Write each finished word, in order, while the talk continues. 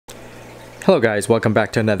Hello guys, welcome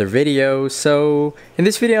back to another video. So in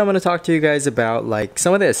this video I'm going to talk to you guys about like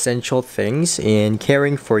some of the essential things in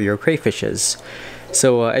caring for your crayfishes.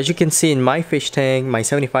 So as you can see in my fish tank, my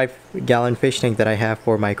 75-gallon fish tank that I have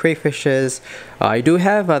for my crayfishes, I do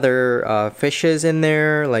have other fishes in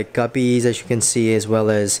there like guppies, as you can see, as well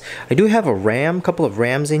as I do have a couple of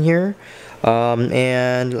rams in here.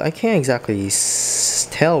 And I can't exactly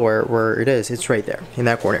tell where it is. It's right there in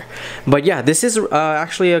that corner. But yeah, this is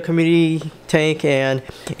actually a community tank, and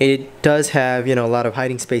it does have, you know, a lot of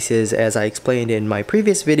hiding spaces, as I explained in my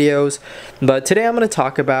previous videos. But today I'm going to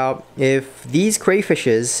talk about if these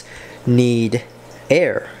crayfishes need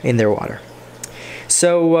air in their water.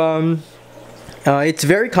 So it's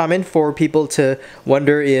very common for people to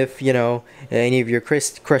wonder if, you know, any of your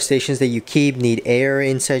crustaceans that you keep need air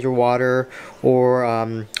inside your water,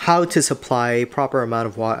 or how to supply proper amount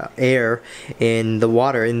of air in the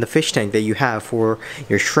water in the fish tank that you have for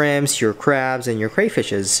your shrimps, your crabs, and your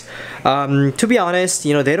crayfishes. To be honest,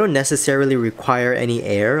 you know, they don't necessarily require any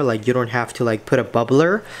air. Like, you don't have to like put a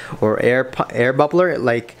bubbler or air bubbler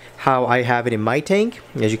like how I have it in my tank.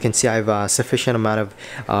 As you can see, I have a sufficient amount of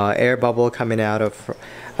air bubble coming out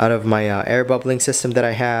of my air bubbling system that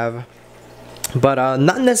I have. But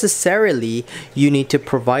not necessarily you need to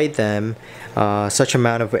provide them such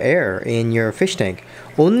amount of air in your fish tank,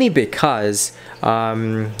 only because you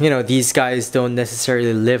know, these guys don't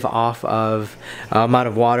necessarily live off of amount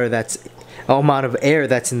of air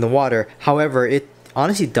that's in the water. However, it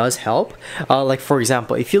honestly does help. Like, for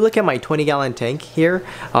example, if you look at my 20-gallon tank here,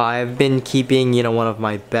 I've been keeping, you know, one of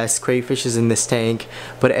my best crayfishes in this tank,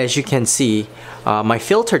 but as you can see, my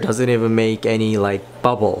filter doesn't even make any like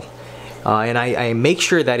bubble. And I make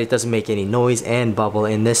sure that it doesn't make any noise and bubble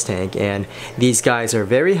in this tank, and these guys are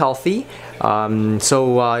very healthy.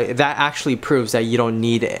 So that actually proves that you don't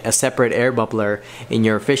need a separate air bubbler in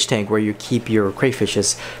your fish tank where you keep your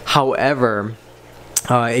crayfishes. However,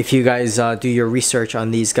 if you guys do your research on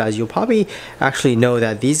these guys, you'll probably actually know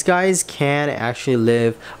that these guys can actually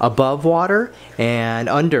live above water and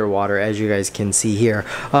underwater, as you guys can see here.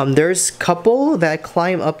 There's a couple that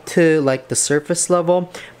climb up to like the surface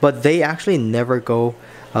level, but they actually never go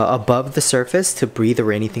above the surface to breathe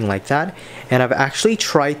or anything like that. And I've actually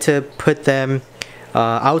tried to put them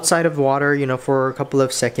outside of water, you know, for a couple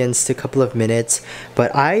of seconds to a couple of minutes,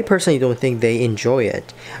 but I personally don't think they enjoy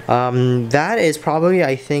it. That is probably,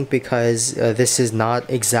 I think, because this is not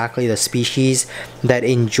exactly the species that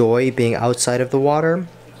enjoy being outside of the water.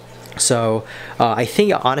 So I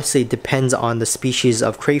think it honestly depends on the species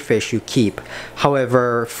of crayfish you keep.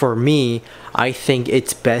 However, for me, I think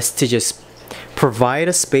it's best to just provide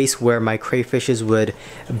a space where my crayfishes would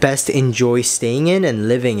best enjoy staying in and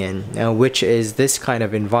living in, which is this kind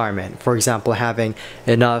of environment. For example, having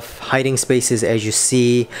enough hiding spaces. As you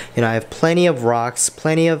see, you know, I have plenty of rocks,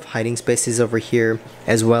 plenty of hiding spaces over here,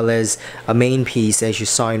 as well as a main piece, as you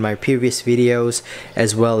saw in my previous videos,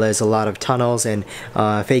 as well as a lot of tunnels and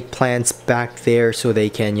fake plants back there so they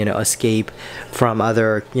can, you know, escape from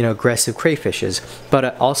other, you know, aggressive crayfishes.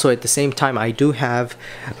 But also at the same time, I do have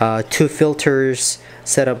 2 filters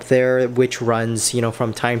set up there, which runs, you know,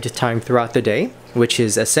 from time to time throughout the day, which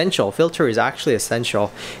is essential. Filter is actually essential,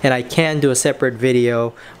 and I can do a separate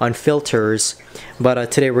video on filters, but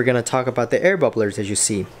today we're going to talk about the air bubblers, as you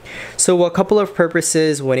see. So a couple of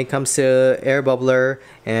purposes when it comes to air bubbler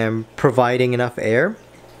and providing enough air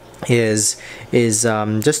is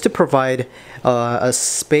just to provide a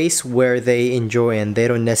space where they enjoy, and they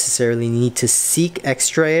don't necessarily need to seek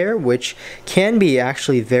extra air, which can be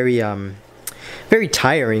actually very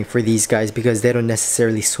tiring for these guys because they don't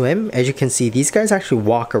necessarily swim. As you can see, these guys actually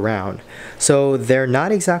walk around, so they're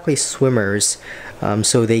not exactly swimmers.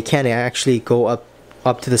 So they can't actually go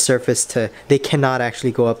up to the surface they cannot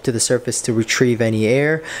actually go up to the surface to retrieve any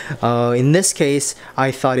air. In this case,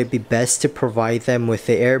 I thought it'd be best to provide them with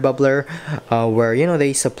the air bubbler, where, you know,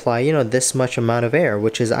 they supply, you know, this much amount of air,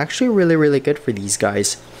 which is actually really good for these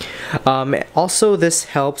guys. Also, this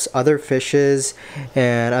helps other fishes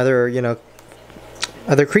and other, you know,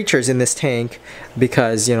 other creatures in this tank,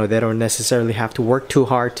 because, you know, they don't necessarily have to work too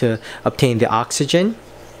hard to obtain the oxygen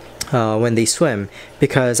when they swim,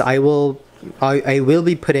 because I will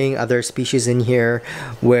be putting other species in here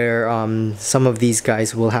where some of these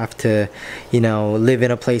guys will have to, you know, live in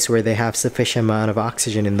a place where they have sufficient amount of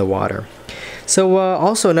oxygen in the water. So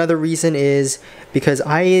also another reason is because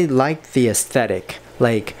I like the aesthetic,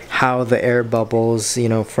 like how the air bubbles, you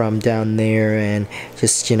know, from down there and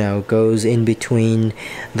just, you know, goes in between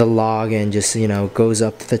the log and just, you know, goes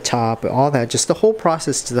up to the top, all that, just the whole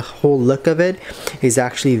process, the whole look of it is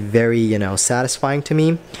actually very, you know, satisfying to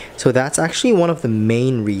me. So that's actually one of the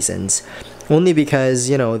main reasons, only because,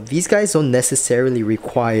 you know, these guys don't necessarily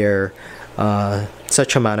require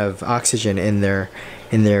such amount of oxygen in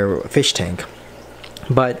their fish tank.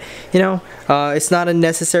 But you know, it's not a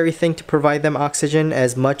necessary thing to provide them oxygen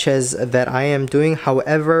as much as that I am doing.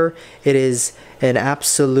 However, it is an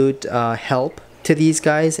absolute help to these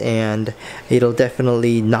guys, and it'll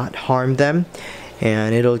definitely not harm them,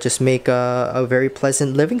 and it'll just make a very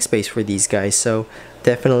pleasant living space for these guys. So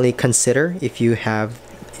definitely consider if you have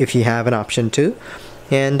an option to.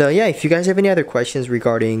 And yeah, if you guys have any other questions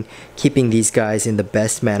regarding keeping these guys in the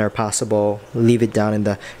best manner possible, leave it down in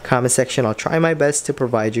the comment section. I'll try my best to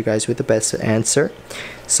provide you guys with the best answer.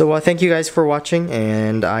 So thank you guys for watching,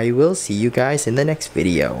 and I will see you guys in the next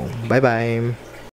video. Bye bye.